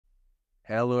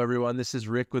Hello, everyone. This is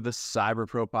Rick with the Cyber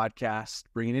Pro podcast,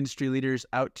 bringing industry leaders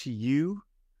out to you.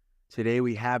 Today,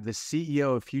 we have the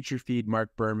CEO of FutureFeed, Mark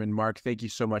Berman. Mark, thank you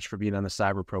so much for being on the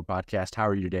Cyber Pro podcast. How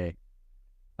are you today?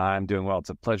 I'm doing well.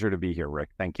 It's a pleasure to be here, Rick.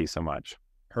 Thank you so much.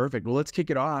 Perfect. Well, let's kick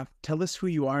it off. Tell us who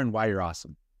you are and why you're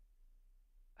awesome.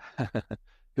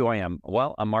 Who I am?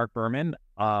 Well, I'm Mark Berman.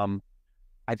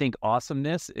 I think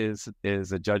awesomeness is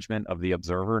a judgment of the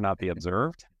observer, not the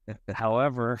observed.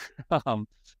 However,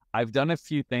 I've done a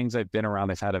few things. I've been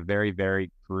around. I've had a very varied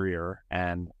career,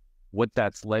 and what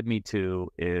that's led me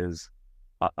to is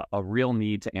a real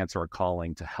need to answer a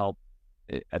calling to help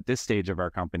at this stage of our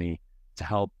company to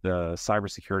help the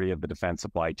cybersecurity of the defense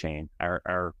supply chain.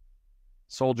 Our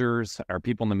soldiers, our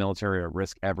people in the military are at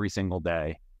risk every single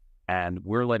day, and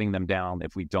we're letting them down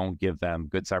if we don't give them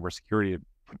good cybersecurity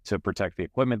to protect the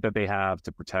equipment that they have,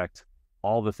 to protect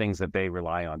all the things that they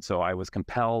rely on. So I was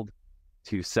compelled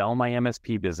to sell my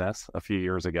MSP business a few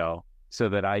years ago so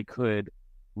that I could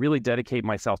really dedicate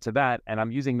myself to that. And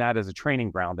I'm using that as a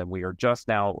training ground. And we are just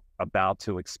now about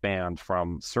to expand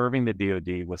from serving the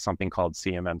DoD with something called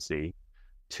CMMC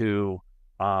to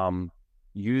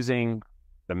using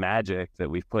the magic that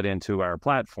we've put into our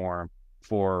platform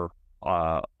for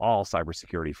all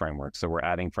cybersecurity frameworks. So we're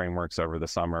adding frameworks over the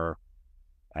summer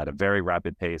at a very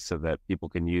rapid pace so that people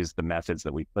can use the methods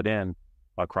that we put in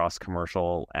across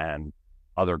commercial and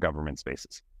other government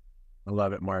spaces. I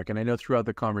love it, Mark. And I know throughout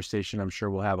the conversation, I'm sure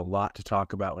we'll have a lot to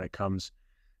talk about when it comes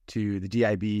to the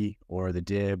DIB or the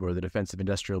DIB or the Defensive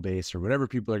Industrial Base or whatever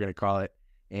people are going to call it,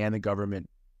 and the government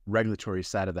regulatory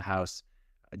side of the house.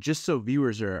 Just so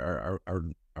viewers are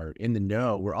in the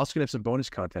know, we're also going to have some bonus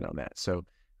content on that. So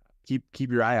keep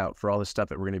your eye out for all the stuff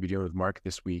that we're going to be doing with Mark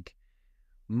this week.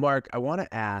 Mark, I want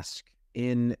to ask,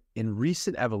 in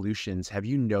recent evolutions, have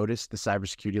you noticed the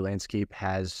cybersecurity landscape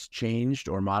has changed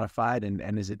or modified,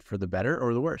 and is it for the better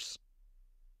or the worse?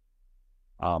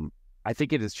 I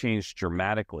think it has changed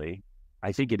dramatically.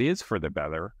 I think it is for the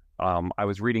better. I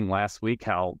was reading last week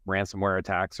how ransomware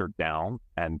attacks are down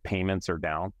and payments are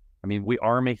down. I mean, we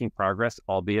are making progress,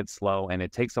 albeit slow, and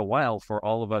it takes a while for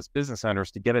all of us business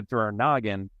owners to get it through our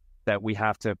noggin that we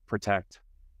have to protect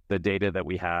the data that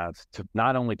we have, to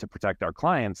not only to protect our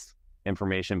clients'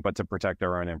 information, but to protect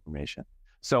our own information.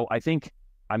 So I think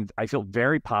I feel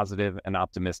very positive and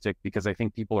optimistic because I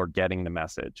think people are getting the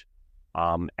message.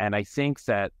 And I think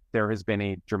that there has been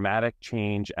a dramatic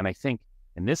change. And I think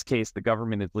in this case, the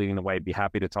government is leading the way. I'd be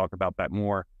happy to talk about that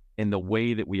more in the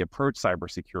way that we approach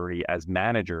cybersecurity as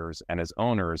managers and as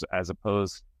owners, as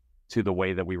opposed to the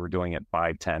way that we were doing it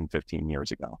 5, 10, 15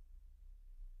 years ago.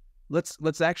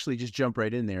 Let's actually just jump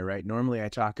right in there, right? Normally I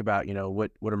talk about,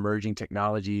 what emerging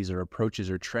technologies or approaches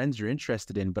or trends you're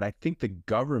interested in, but I think the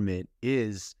government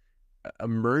is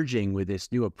emerging with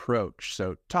this new approach.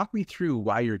 So talk me through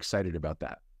why you're excited about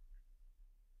that.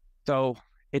 So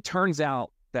it turns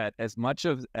out that as much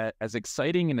of as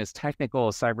exciting and as technical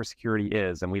as cybersecurity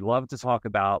is, and we love to talk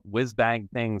about whiz-bang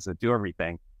things that do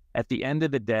everything, at the end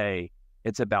of the day,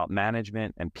 it's about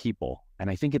management and people. And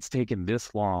I think it's taken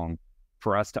this long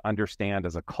for us to understand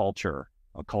as a culture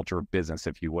of business,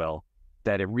 if you will,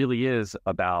 that it really is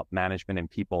about management and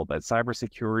people, that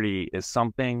cybersecurity is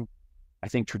something, I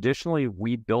think traditionally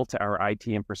we built our IT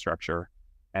infrastructure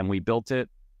and we built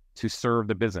it to serve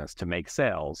the business, to make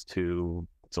sales, to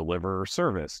deliver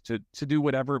service, to do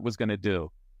whatever it was going to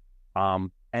do.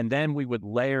 And then we would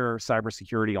layer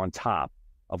cybersecurity on top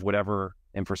of whatever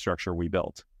infrastructure we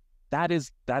built.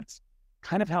 That's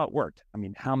kind of how it worked. I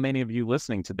mean, how many of you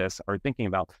listening to this are thinking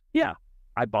about, yeah,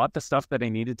 I bought the stuff that I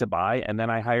needed to buy and then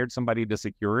I hired somebody to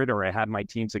secure it, or I had my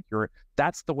team secure it.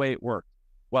 That's the way it worked.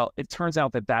 Well, it turns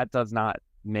out that does not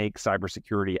make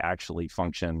cybersecurity actually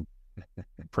function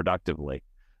productively.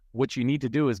 What you need to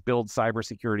do is build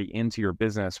cybersecurity into your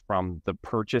business, from the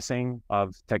purchasing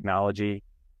of technology,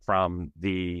 from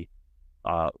the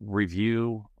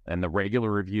review and the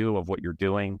regular review of what you're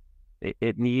doing.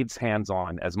 It needs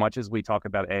hands-on. As much as we talk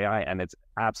about AI, and it's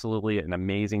absolutely an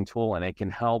amazing tool, and it can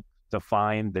help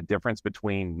define the difference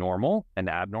between normal and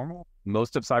abnormal.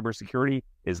 Most of cybersecurity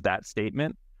is that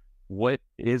statement. What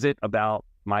is it about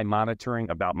my monitoring,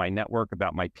 about my network,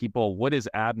 about my people? What is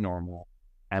abnormal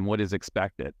and what is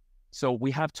expected? So we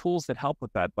have tools that help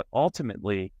with that, but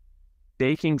ultimately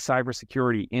baking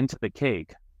cybersecurity into the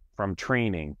cake, from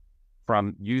training,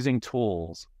 from using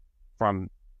tools,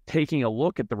 from taking a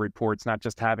look at the reports, not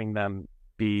just having them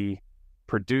be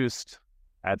produced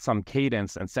at some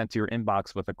cadence and sent to your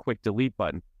inbox with a quick delete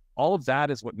button. All of that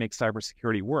is what makes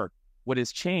cybersecurity work. What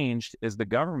has changed is the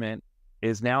government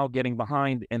is now getting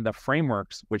behind in the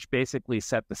frameworks, which basically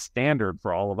set the standard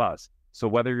for all of us. So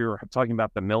whether you're talking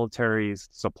about the military's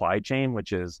supply chain,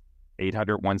 which is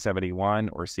 800-171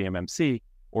 or CMMC,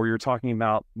 or you're talking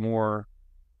about more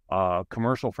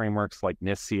commercial frameworks like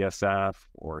NIST CSF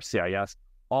or CIS,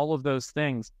 all of those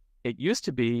things, it used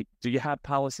to be, do you have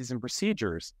policies and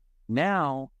procedures?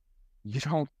 Now, you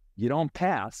don't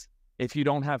pass if you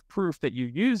don't have proof that you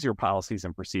use your policies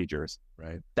and procedures.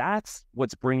 Right. That's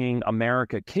what's bringing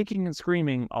America kicking and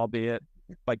screaming, albeit,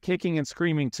 but kicking and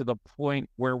screaming to the point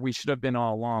where we should have been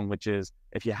all along, which is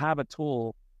if you have a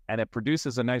tool and it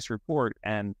produces a nice report,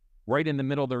 and right in the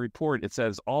middle of the report, it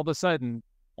says all of a sudden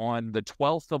on the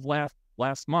 12th of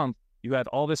last month, you had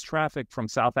all this traffic from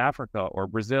South Africa or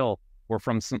Brazil or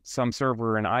from some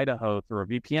server in Idaho through a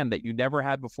VPN that you never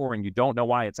had before, and you don't know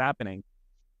why it's happening.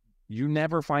 You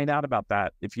never find out about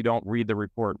that if you don't read the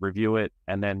report, review it,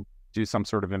 and then do some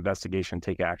sort of investigation,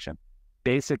 take action.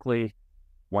 Basically,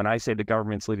 when I say the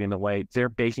government's leading the way, they're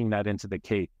baking that into the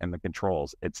cake and the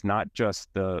controls. It's not just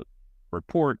the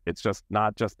report. It's just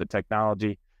not just the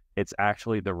technology. It's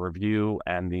actually the review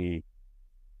and the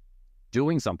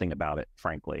doing something about it,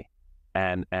 frankly.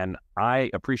 And I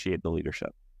appreciate the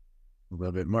leadership. A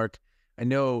little bit. Mark, I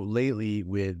know lately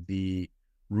with the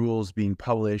rules being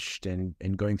published and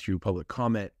going through public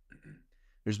comment,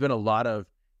 there's been a lot of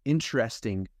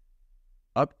interesting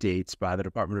updates by the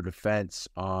Department of Defense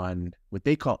on what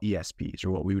they call ESPs,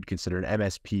 or what we would consider an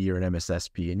MSP or an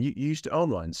MSSP. And you used to own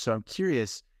one. So I'm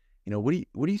curious, what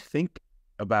do you think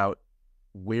about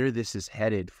where this is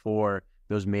headed for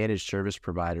those managed service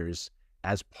providers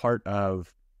as part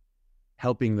of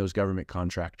helping those government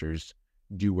contractors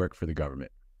do work for the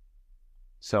government?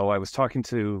 So I was talking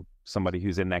to somebody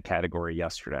who's in that category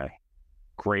yesterday.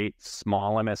 Great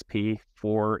small MSP,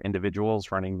 4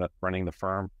 individuals running the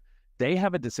firm. They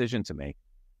have a decision to make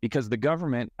because the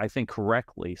government, I think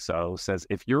correctly so, says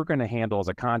if you're going to handle as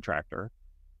a contractor,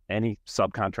 any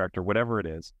subcontractor, whatever it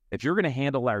is, if you're going to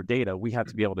handle our data, we have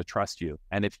to be able to trust you.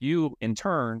 And if you, in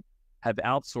turn, have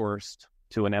outsourced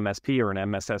to an MSP or an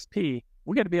MSSP,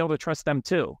 we got to be able to trust them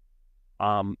too.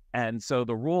 And so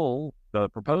the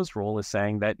proposed rule is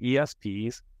saying that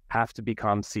ESPs have to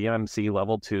become CMMC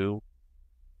level 2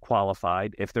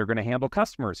 qualified if they're going to handle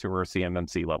customers who are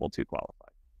CMMC level 2 qualified.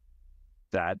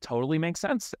 That totally makes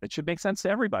sense. It should make sense to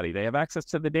everybody. They have access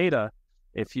to the data.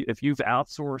 If you've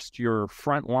outsourced your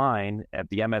front line at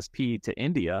the MSP to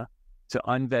India to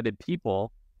unvetted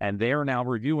people, and they are now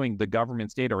reviewing the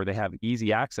government's data, or they have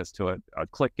easy access to it, a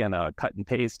click and a cut and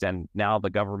paste, and now the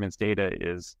government's data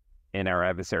is in our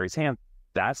adversary's hand,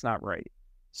 that's not right.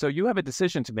 So you have a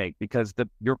decision to make because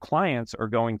your clients are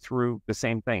going through the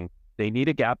same thing. They need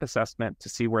a gap assessment to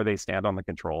see where they stand on the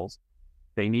controls.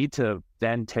 They need to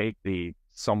then take the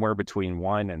somewhere between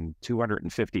 1 and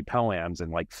 250 POAMs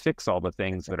and fix all the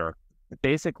things that are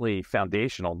basically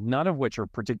foundational, none of which are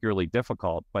particularly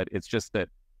difficult, but it's just that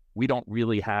we don't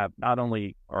really have, not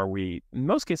only are we, in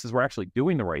most cases, we're actually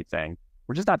doing the right thing,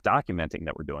 we're just not documenting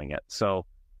that we're doing it. So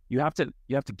you have to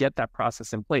get that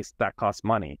process in place. That costs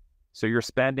money. So you're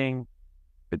spending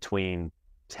between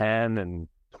 $10,000 and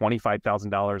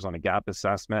 $25,000 on a gap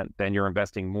assessment. Then you're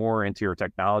investing more into your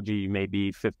technology. You may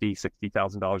be $50,000,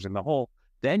 $60,000 in the hole.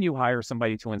 Then you hire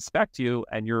somebody to inspect you,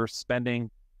 and you're spending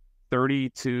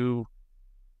 $30,000 to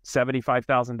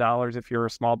 $75,000 if you're a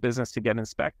small business to get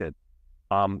inspected.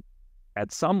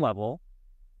 At some level,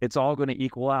 it's all going to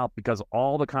equal out because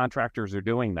all the contractors are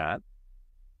doing that.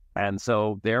 And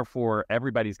so therefore,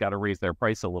 everybody's got to raise their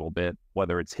price a little bit,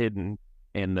 whether it's hidden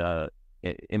in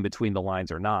between the lines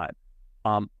or not.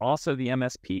 Also, the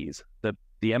MSPs, the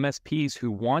MSPs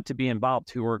who want to be involved,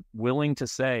 who are willing to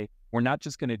say, we're not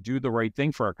just going to do the right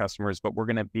thing for our customers, but we're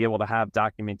going to be able to have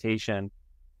documentation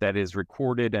that is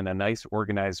recorded in a nice,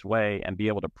 organized way and be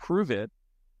able to prove it.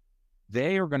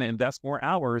 They are going to invest more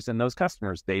hours in those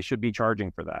customers. They should be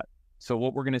charging for that. So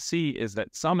what we're going to see is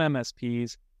that some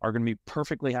MSPs are going to be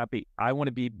perfectly happy. I want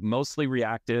to be mostly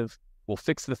reactive. We'll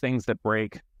fix the things that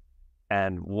break,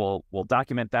 and we'll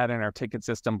document that in our ticket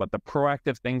system. But the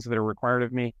proactive things that are required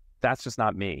of me, that's just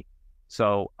not me.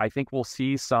 So I think we'll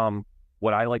see some,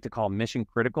 what I like to call mission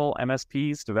critical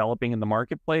MSPs developing in the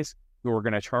marketplace who are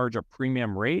going to charge a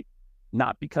premium rate,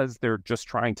 not because they're just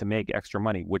trying to make extra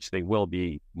money, which they will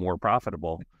be more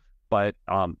profitable, but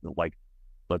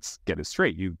let's get it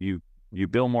straight. You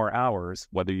bill more hours,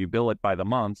 whether you bill it by the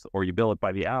month or you bill it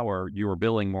by the hour, you are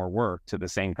billing more work to the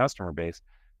same customer base.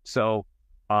 So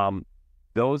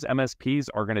those MSPs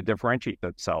are going to differentiate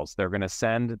themselves. They're going to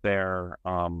send their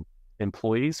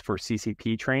employees for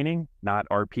CCP training, not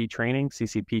RP training.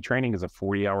 CCP training is a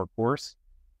 40-hour course.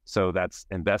 So that's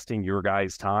investing your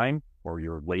guy's time or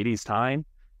your lady's time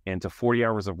into 40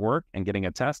 hours of work and getting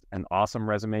a test, an awesome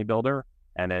resume builder,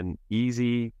 and an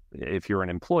easy, if you're an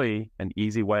employee, an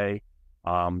easy way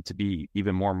to be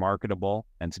even more marketable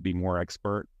and to be more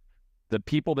expert. The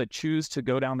people that choose to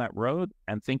go down that road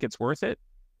and think it's worth it,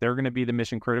 they're going to be the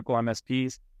mission critical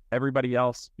MSPs. Everybody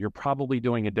else, you're probably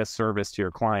doing a disservice to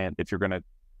your client if you're going to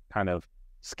kind of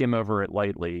skim over it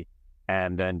lightly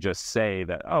and then just say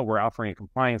that, oh, we're offering a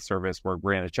compliance service where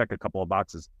we're going to check a couple of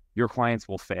boxes. Your clients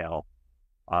will fail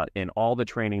in all the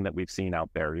training that we've seen out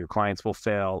there. Your clients will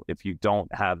fail if you don't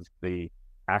have the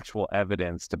actual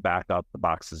evidence to back up the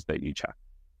boxes that you check.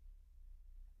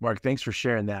 Mark, thanks for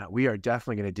sharing that. We are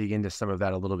definitely going to dig into some of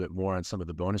that a little bit more on some of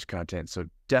the bonus content. So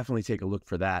definitely take a look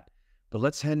for that. But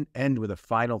let's end with a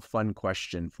final fun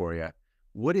question for you.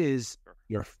 What is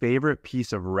your favorite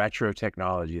piece of retro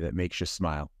technology that makes you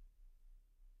smile?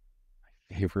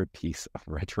 My favorite piece of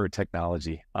retro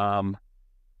technology.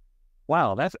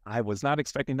 Wow, I was not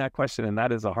expecting that question, and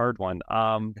that is a hard one.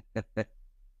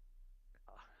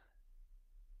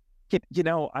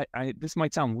 This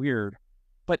might sound weird,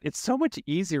 but it's so much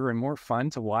easier and more fun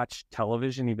to watch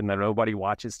television, even though nobody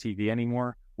watches TV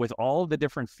anymore, with all of the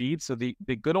different feeds. So the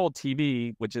good old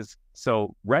TV, which is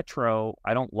so retro,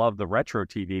 I don't love the retro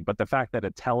TV, but the fact that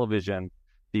a television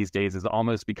these days is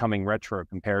almost becoming retro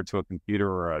compared to a computer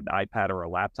or an iPad or a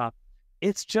laptop,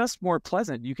 it's just more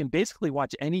pleasant. You can basically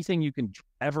watch anything you can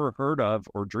ever heard of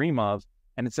or dream of,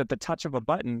 and it's at the touch of a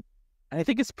button. And I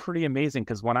think it's pretty amazing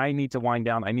because when I need to wind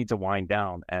down, I need to wind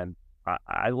down. And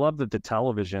I love that the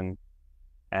television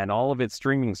and all of its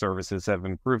streaming services have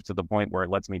improved to the point where it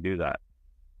lets me do that.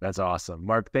 That's awesome.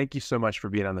 Mark, thank you so much for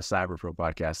being on the CyberPro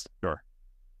podcast. Sure.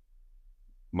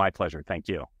 My pleasure. Thank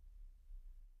you.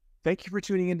 Thank you for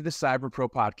tuning into the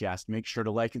CyberPro podcast. Make sure to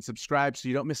like and subscribe so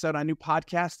you don't miss out on new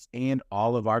podcasts and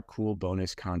all of our cool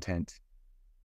bonus content.